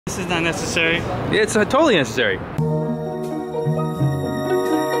This is not necessary. It's totally necessary.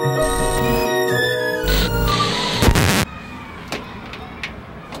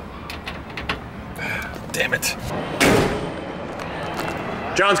 Damn it.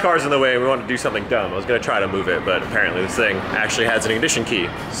 John's car's in the way and we want to do something dumb. I was gonna try to move it, but apparently this thing actually has an ignition key.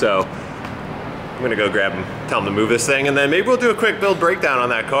 So I'm gonna go grab him, tell him to move this thing, and then maybe we'll do a quick build breakdown on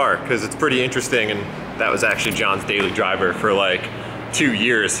that car, because it's pretty interesting, and that was actually John's daily driver for like 2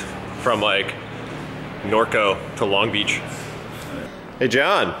 years, from like Norco to Long Beach. Hey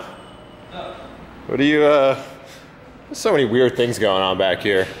John. What are you, there's so many weird things going on back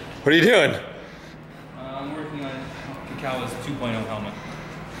here. What are you doing? I'm working on Kikawa's 2.0 helmet.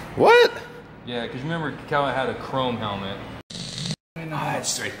 What? Yeah, because remember Kikawa had a chrome helmet.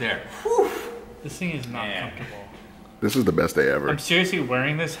 It's right there. Whew. This thing is not comfortable. This is the best day ever. I'm seriously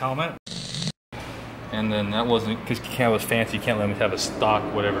wearing this helmet. And then that wasn't, because Kikawa's fancy, you can't let him have a stock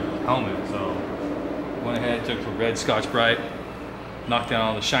whatever helmet. So went ahead, took the red Scotch-Brite, knocked down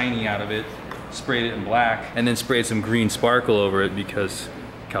all the shiny out of it, sprayed it in black, and then sprayed some green sparkle over it because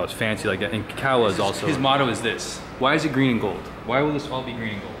Kikawa's fancy like that. And Kikawa is also, his motto is this: why is it green and gold? Why will this all be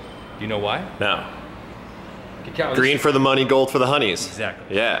green and gold? Do you know why? No. Kikawa, green for the money, gold for the honeys.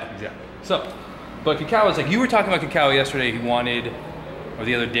 Exactly. Yeah. Exactly. So, but Kikawa's like, you were talking about Kikawa yesterday, he wanted, or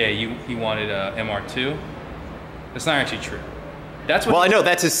the other day, he wanted a MR2. That's not actually true. That's what. Well, I know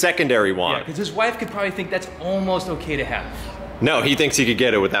that's his secondary one. Yeah, because his wife could probably think that's almost okay to have. No, he thinks he could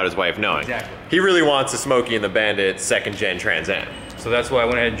get it without his wife knowing. Exactly. He really wants the Smokey and the Bandit 2nd gen Trans Am. So that's why I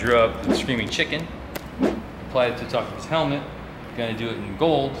went ahead and drew up the Screaming Chicken, applied it to the top of his helmet. Gonna do it in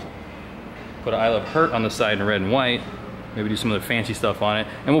gold. Put an I Love Hert on the side in red and white. Maybe do some of the fancy stuff on it.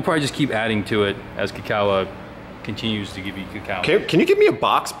 And we'll probably just keep adding to it as Kikawa continues to give you Kikawa. Can you give me a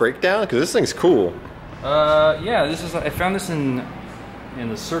box breakdown? Because this thing's cool. Yeah, this is, I found this in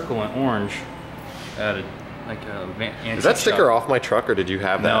the Circle in orange at a, like a antique Is that sticker shop. off my truck, or did you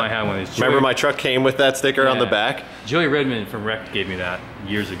have that? No, I have one. It's Remember my truck came with that sticker on the back? Joey Redmond from Wrecked gave me that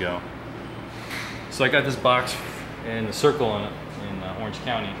years ago. So I got this box in the Circle in Orange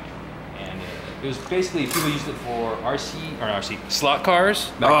County. It was basically, people used it for slot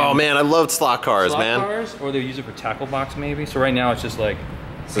cars. Oh man, I loved slot cars, man. Cars, or they use it for tackle box maybe. So right now it's just like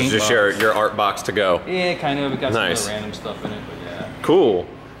So it's just your art box to go. Yeah, kind of. It got some Nice. other random stuff in it, but yeah. Cool.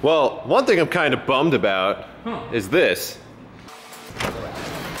 Well, one thing I'm kind of bummed about is this.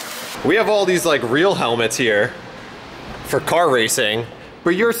 We have all these like real helmets here for car racing,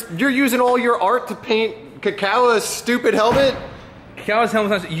 but you're using all your art to paint Kikawa's stupid helmet? Kikawa's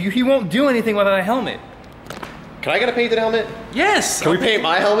helmet, he won't do anything without a helmet. Can I get a painted helmet? Yes! Can we paint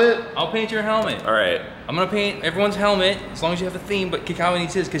my helmet? I'll paint your helmet. All right. I'm gonna paint everyone's helmet as long as you have a theme, but Kikawa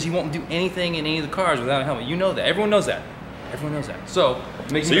needs his because he won't do anything in any of the cars without a helmet. You know that. Everyone knows that. Everyone knows that. So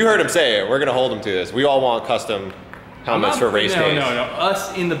you heard him say it. We're gonna hold him to this. We all want custom helmets for race days. No.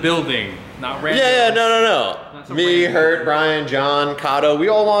 Us in the building, not random. Yeah, no. Me, Hert, Brian, John, Kato, we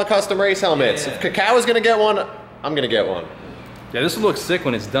all want custom race helmets. Yeah. If Kikawa's gonna get one, I'm gonna get one. Yeah, this will look sick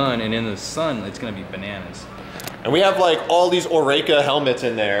when it's done, and in the sun, it's gonna be bananas. And we have like all these Oreca helmets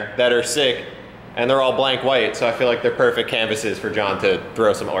in there that are sick, and they're all blank white, so I feel like they're perfect canvases for John to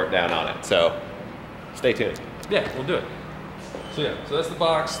throw some art down on it. So stay tuned. Yeah, we'll do it. So yeah, so that's the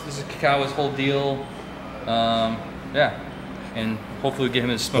box. This is Kikawa's whole deal. Yeah, and hopefully we'll get him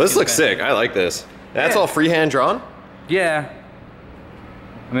his smoke. Well, this looks sick. I like this. That's all freehand drawn? Yeah.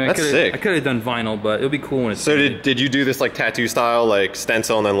 I mean, That's sick. I could have done vinyl, but it'll be cool when it's. So did you do this like tattoo style, like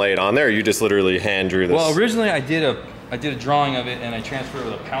stencil and then lay it on there, or you just literally hand drew this? Well, originally I did a drawing of it and I transferred it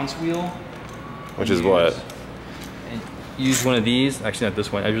with a pounce wheel. Which is what? And use one of these. Actually, not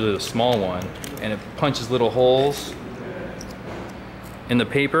this one. I usually the small one, and it punches little holes in the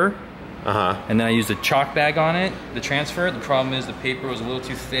paper. And then I used a chalk bag on it to transfer it. The problem is the paper was a little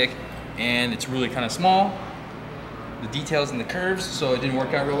too thick, and it's really kind of small. The details and the curves, so it didn't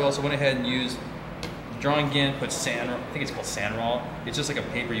work out real well. So I went ahead and used drawing again, put sand, I think it's called sand roll. It's just like a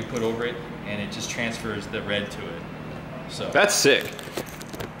paper you put over it, and it just transfers the red to it. So that's sick.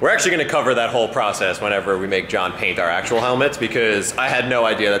 We're actually gonna cover that whole process whenever we make John paint our actual helmets, because I had no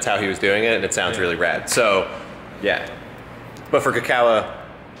idea that's how he was doing it, and it sounds really rad. So, yeah. But for Kikawa,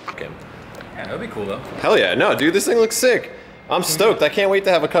 okay. Yeah, that'd be cool though. Hell yeah, no, dude, this thing looks sick. I'm stoked. I can't wait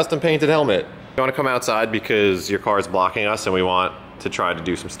to have a custom painted helmet. You want to come outside because your car is blocking us and we want to try to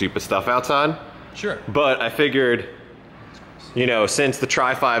do some stupid stuff outside? Sure. But I figured, you know, since the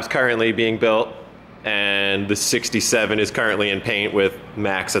Tri-5 is currently being built and the 67 is currently in paint with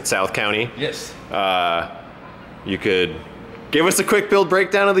Max at South County. Yes. You could give us a quick build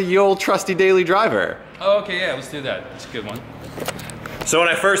breakdown of the old trusty daily driver. Oh, okay, yeah, let's do that. That's a good one. So when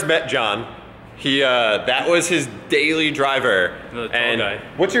I first met John, he that was his daily driver. The tall and guy.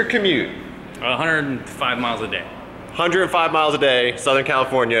 What's your commute? 105 miles a day. 105 miles a day, Southern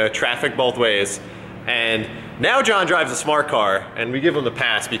California, traffic both ways. And now John drives a smart car, and we give him the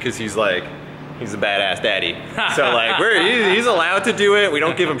pass because he's like, he's a badass daddy. So like, he's allowed to do it. We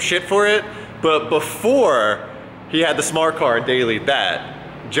don't give him shit for it. But before he had the smart car and dailied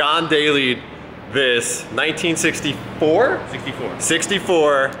that, John dailied this 1964?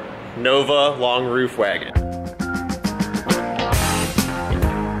 64 Nova long roof wagon.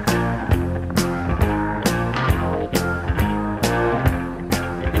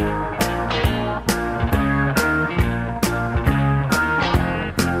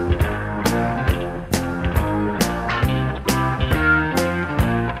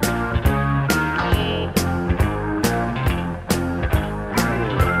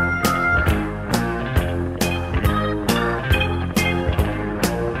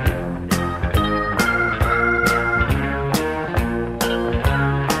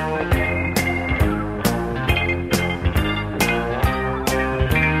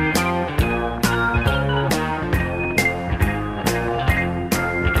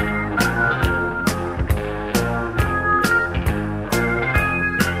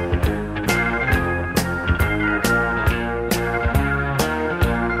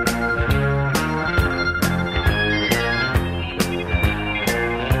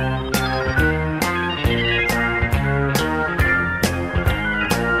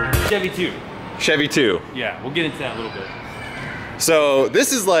 Chevy 2. Chevy 2. Yeah, we'll get into that a little bit. So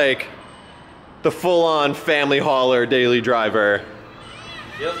this is like the full-on family hauler daily driver.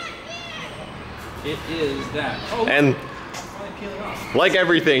 Yep. It is that. Oh, and like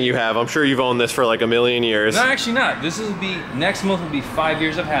everything you have, I'm sure you've owned this for like a million years. No, actually not. This will be, next month will be 5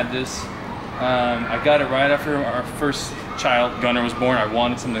 years I've had this. I got it right after our first child, Gunnar, was born. I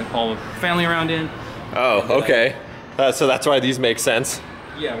wanted something to haul the family around in. Oh, okay. So that's why these make sense.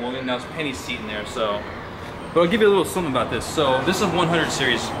 Yeah, well, now it's Penny's seat in there, so. But I'll give you a little something about this. So this is a 100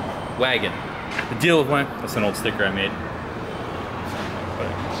 series wagon. The deal with one, that's an old sticker I made. But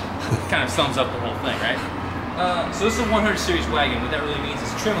it kind of sums up the whole thing, right? So this is a 100 series wagon. What that really means is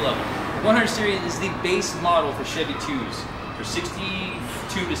trim level. 100 series is the base model for Chevy 2s. For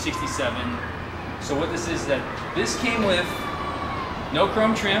 62 to 67. So what this is that this came with no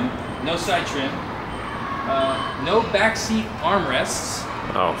chrome trim, no side trim, no backseat armrests.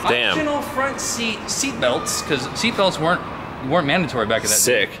 Oh, damn. Optional front seat belts, because seat belts weren't mandatory back in that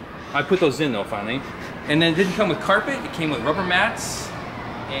day. Sick. I put those in though finally. And then it didn't come with carpet, it came with rubber mats.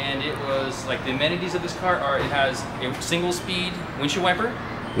 And it was like the amenities of this car are it has a single speed windshield wiper.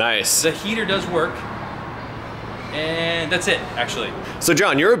 Nice. The heater does work. And that's it, actually. So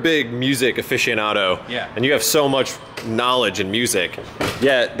John, you're a big music aficionado. Yeah. And you have so much knowledge in music.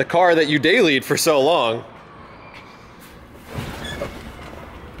 Yet the car that you dailied for so long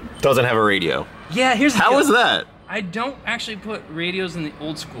doesn't have a radio. Yeah, here's the How deal. is that? I don't actually put radios in the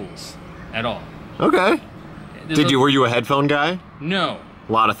old schools at all. Okay. Were you a headphone guy? No.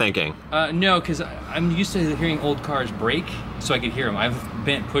 A lot of thinking. No, because I'm used to hearing old cars brake, so I could hear them. I've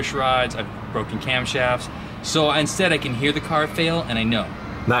bent push rods, I've broken camshafts, so instead I can hear the car fail and I know.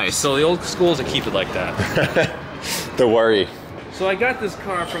 Nice. So the old schools, I keep it like that. The worry. So I got this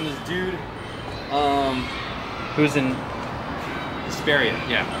car from this dude who's in Hesperia,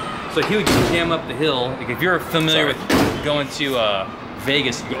 yeah. So he would jam up the hill. Like if you're familiar with going to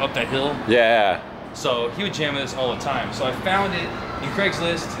Vegas, you go up that hill. Yeah. So he would jam this all the time. So I found it in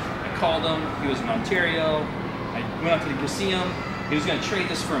Craigslist. I called him. He was in Ontario. I went out to go see him. He was going to trade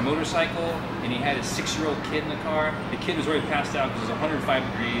this for a motorcycle, and he had his 6-year-old kid in the car. The kid was already passed out because it was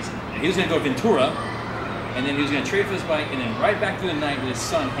 105 degrees. And he was going to go to Ventura, and then he was going to trade for his bike, and then right back through the night with his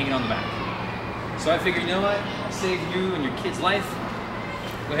son hanging on the back. So I figured, you know what? I'll save you and your kid's life.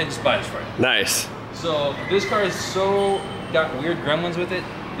 Go ahead and just buy this for you. Nice. So this car is got weird gremlins with it.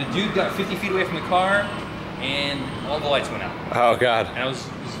 The dude got 50 feet away from the car, and all the lights went out. Oh God. And it was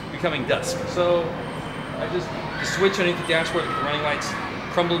becoming dusk. So I just the switch underneath the dashboard, the running lights,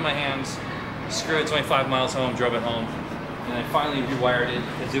 crumbled in my hands. Screw it, 25 miles home, drove it home, and I finally rewired it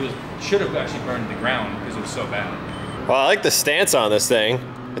because it should have actually burned to the ground because it was so bad. Well, I like the stance on this thing.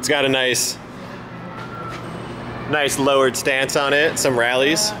 It's got a nice lowered stance on it. Some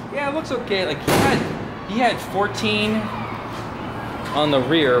rallies. Yeah, it looks okay. Like he had 14 on the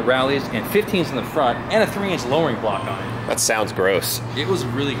rear rallies and 15s in the front, and a 3-inch lowering block on it. That sounds gross. It was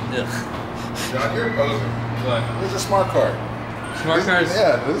really John, you're posing. What? This is a smart car. Smart cars.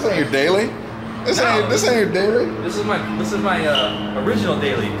 Yeah, this ain't your daily. This ain't your daily. This is my original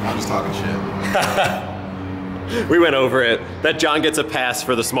daily. I'm just talking shit. We went over it. That John gets a pass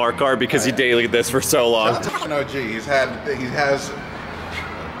for the smart car because he dailied this for so long. An OG. He has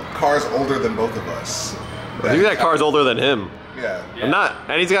cars older than both of us. I think that car's older than him. Yeah.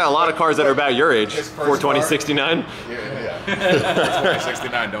 And he's got a lot of cars that are about your age. 42069. Yeah.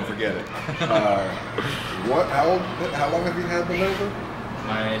 42069. Don't forget it. How long have you had the Nova?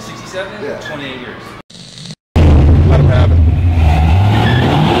 My 67? Yeah. 28 years. Let him have it.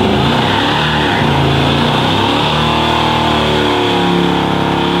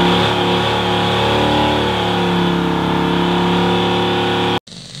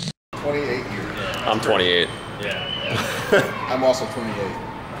 I'm 28. Yeah. I'm also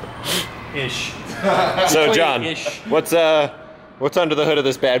 28. Ish. So John, what's under the hood of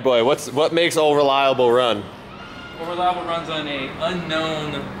this bad boy? What makes All Reliable run? All Reliable runs on a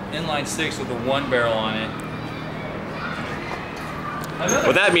unknown inline six with a 1 barrel on it.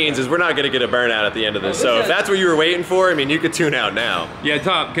 What that means is we're not going to get a burnout at the end of this. So if that's what you were waiting for, I mean, you could tune out now. Yeah,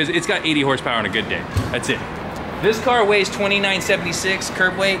 top, because it's got 80 horsepower on a good day. That's it. This car weighs 2976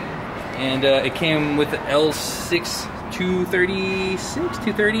 curb weight, and it came with the L6 230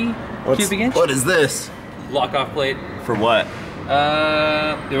 cubic inch. What is this? Lock-off plate. For what?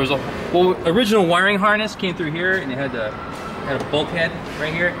 There was original wiring harness came through here, and it had a bulkhead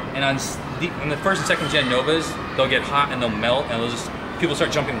right here. And on the first and second gen Novas, they'll get hot and they'll melt, and people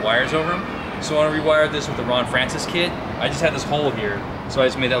start jumping wires over them. So when I rewired this with the Ron Francis kit, I just had this hole here, so I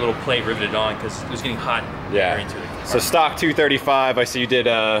just made that little plate riveted on because it was getting hot. Yeah. Into it. So stock 235. I see you did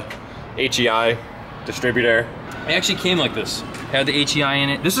HEI distributor. It actually came like this. It had the HEI in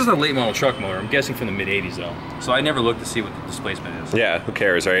it. This is a late model truck motor. I'm guessing from the mid 80s though. So I never looked to see what the displacement is. Yeah, who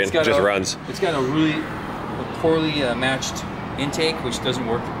cares, right? It just runs. It's got a really poorly matched intake, which doesn't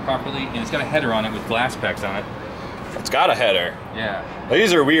work properly, and it's got a header on it with glass packs on it. It's got a header. Yeah.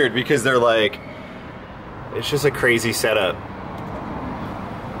 These are weird because they're like, it's just a crazy setup.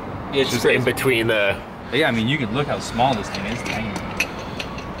 It's just crazy. in between the... But yeah, I mean, you can look how small this thing is. Tiny.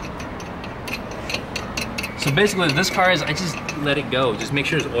 So basically, this car is, I just let it go. Just make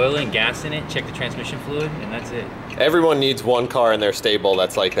sure there's oil and gas in it, check the transmission fluid, and that's it. Everyone needs one car in their stable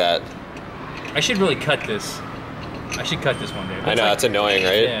that's like that. I should really cut this. I should cut this one day. I know, that's annoying,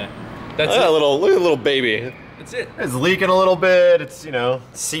 right? Yeah. That's it. Look at the little baby. That's it. It's leaking a little bit. It's, you know,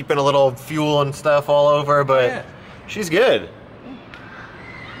 seeping a little fuel and stuff all over, but yeah. She's good.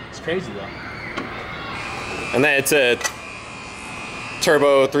 It's crazy though. And then it's a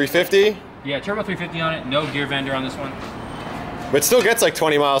turbo 350. Yeah, turbo 350 on it. No gear vendor on this one. But still gets like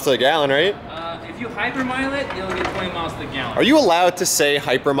 20 miles to the gallon, right? If you hypermile it, it'll get 20 miles to the gallon. Are you allowed to say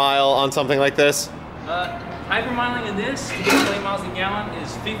hypermile on something like this? Hypermiling in this to get 20 miles a gallon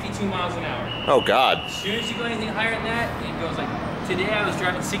is 52 miles an hour. Oh God. As soon as you go anything higher than that, it goes like, today I was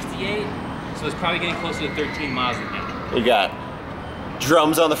driving 68, so it's probably getting closer to 13 miles a gallon. You got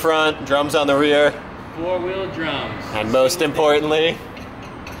drums on the front, drums on the rear. 4-wheel drums. And most importantly,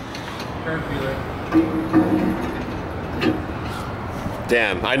 curb feeler.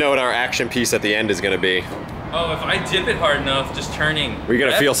 damn, I know what our action piece at the end is gonna be. Oh, if I dip it hard enough, just turning. We're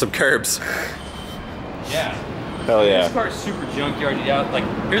gonna feel some curbs. Yeah. Hell yeah. This car is super junkyarded out. Like,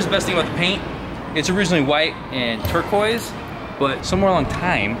 here's the best thing about the paint. It's originally white and turquoise, but somewhere along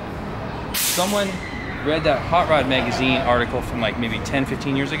time, someone read that Hot Rod magazine article from like maybe 10,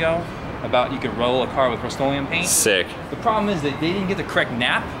 15 years ago about you could roll a car with Rust-Oleum paint. Sick. The problem is that they didn't get the correct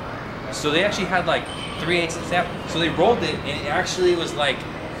nap, so they actually had like 3/8 nap. So they rolled it, and it actually was like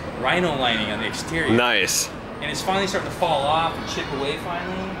rhino lining on the exterior. Nice. And it's finally starting to fall off and chip away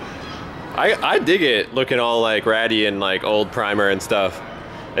finally. I dig it looking all like ratty and like old primer and stuff.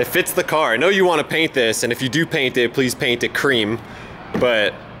 It fits the car. I know you want to paint this, and if you do paint it, please paint it cream.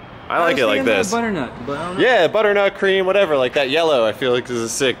 But I like it like this. Butternut, but I don't know. Yeah, butternut cream, whatever. Like that yellow, I feel like is a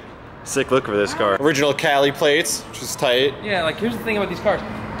sick look for this car. Original Cali plates, which is tight. Yeah, like here's the thing about these cars.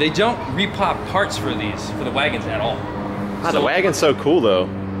 They don't repop parts for the wagons at all. Ah, the wagon's so cool though.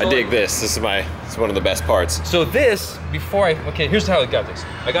 I dig this. It's one of the best parts. So this, okay, here's how I got this.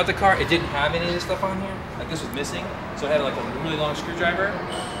 I got the car, it didn't have any of this stuff on here. Like this was missing. So it had like a really long screwdriver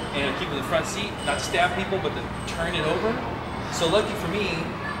and keep it in the front seat, not to stab people, but to turn it over. So lucky for me,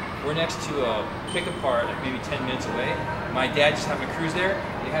 we're next to a pickup car like maybe 10 minutes away. My dad just happened to cruise there.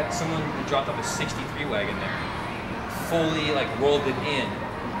 They had someone who dropped off a 63 wagon there. Fully like rolled it in.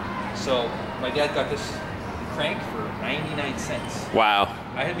 So my dad got this crank for 99 cents. Wow.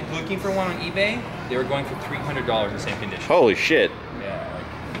 I had been looking for one on eBay. They were going for $300 in the same condition. Holy shit. Yeah, like,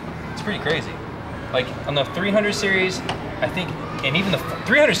 it's pretty crazy. Like on the 300 series, I think, and even the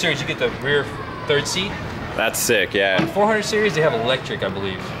 300 series, you get the rear third seat. That's sick, yeah. On the 400 series, they have electric, I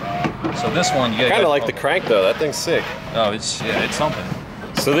believe. So this one, you I kind of like the crank though. That thing's sick. Oh, it's something.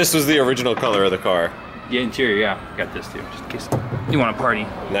 So this was the original color of the car. Yeah, interior, yeah. Got this too, just in case you want to party.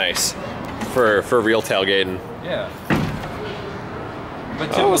 Nice. For real tailgating. Yeah.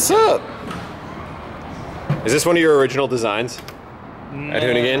 But oh, what's up? Is this one of your original designs? At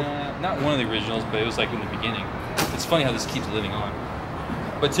Hoonigan? Not one of the originals, but it was like in the beginning. It's funny how this keeps living on.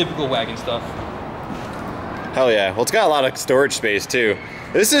 But typical wagon stuff. Hell yeah. Well, it's got a lot of storage space too.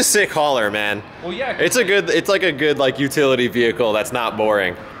 This is a sick hauler, man. Well, yeah. It's like a good like utility vehicle that's not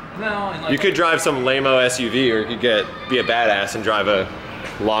boring. No, and like, you could drive some lame-o SUV, or you could be a badass and drive a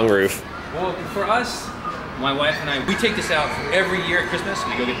long roof. Well, for us, my wife and I, we take this out every year at Christmas.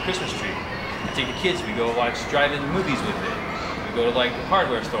 We go get the Christmas tree. We take the kids. We go watch drive-in movies with it. We go to like the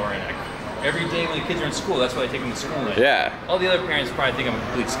hardware store, and every day when the kids are in school, that's why I take them to school. Night. Yeah. All the other parents probably think I'm a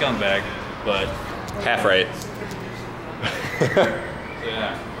complete scumbag, but half right.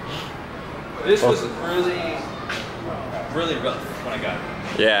 Yeah. This was really rough when I got it.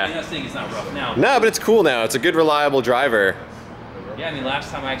 Yeah. I'm not saying it's not rough now. No, but it's cool now. It's a good, reliable driver. Yeah, I mean,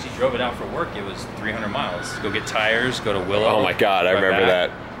 last time I actually drove it out for work, it was 300 miles. Go get tires, go to Willow. Oh my God, I remember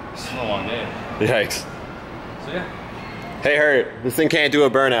that. It's a long day. Yikes. So yeah. Hey Hert, this thing can't do a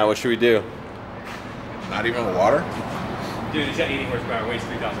burnout. What should we do? Not even with water? Dude, it's got 80 horsepower, weighs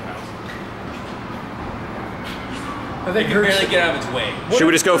 3,000 pounds. I think it can barely get out of its way. Should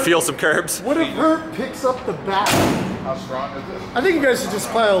we just go feel some curbs? What if Hert picks up the bat? How strong is this? I think you guys should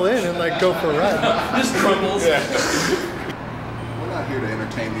just pile in and like go for a ride. Just crumbles. Yeah. We're not here to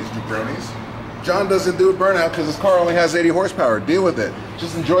entertain these jabronis. John doesn't do a burnout because his car only has 80 horsepower. Deal with it.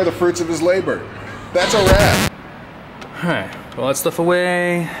 Just enjoy the fruits of his labor. That's a wrap. Alright, put all that stuff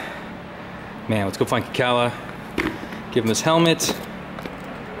away. Man, let's go find Kikawa. Give him this helmet.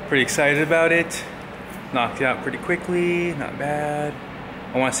 Pretty excited about it. Knocked it out pretty quickly, not bad.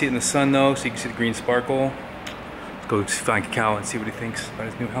 I want to see it in the sun though, so you can see the green sparkle. Let's go find Kikawa and see what he thinks about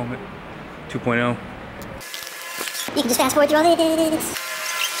his new helmet. 2.0. You can just fast forward through all this.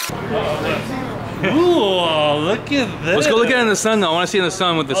 Ooh, look at this. Let's go look at it in the sun though. I want to see it in the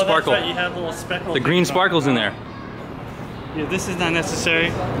sun with the sparkle. That's right, you have little speckles. The green sparkles in there. Yeah, this is not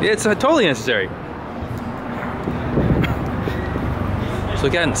necessary. It's totally necessary. Let's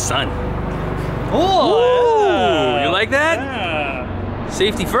look at it in the sun. Oh, yeah. You like that? Yeah.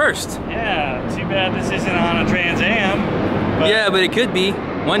 Safety first. Yeah, too bad this isn't on a Trans Am. But yeah, but it could be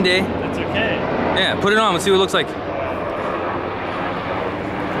one day. That's okay. Yeah, put it on. Let's see what it looks like.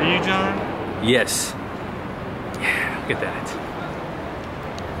 For you, John? Yes. Yeah, look at that.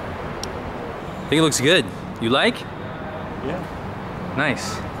 I think it looks good. You like? Yeah.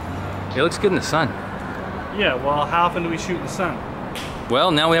 Nice. It looks good in the sun. Yeah, well, how often do we shoot in the sun?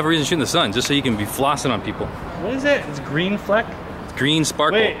 Well, now we have a reason to shoot in the sun, just so you can be flossing on people. What is it? It's green fleck? It's green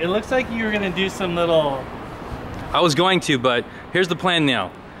sparkle. Wait, it looks like you were gonna do some little... I was going to, but here's the plan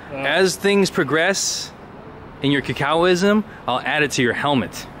now. As things progress in your Kikawaism, I'll add it to your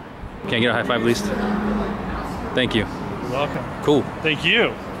helmet. Can I get a high five at least? Thank you. You're welcome. Cool. Thank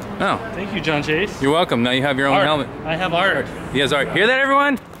you. Oh. Thank you, John Chase. You're welcome. Now you have your own art. helmet. I have art. He has art. Hear that,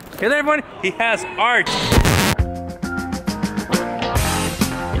 everyone? Hear that, everyone? He has art.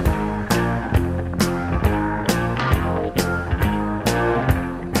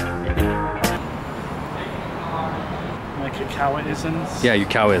 My Kikawa-isms. Yeah, you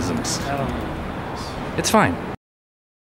cowisms. I don't know. It's fine.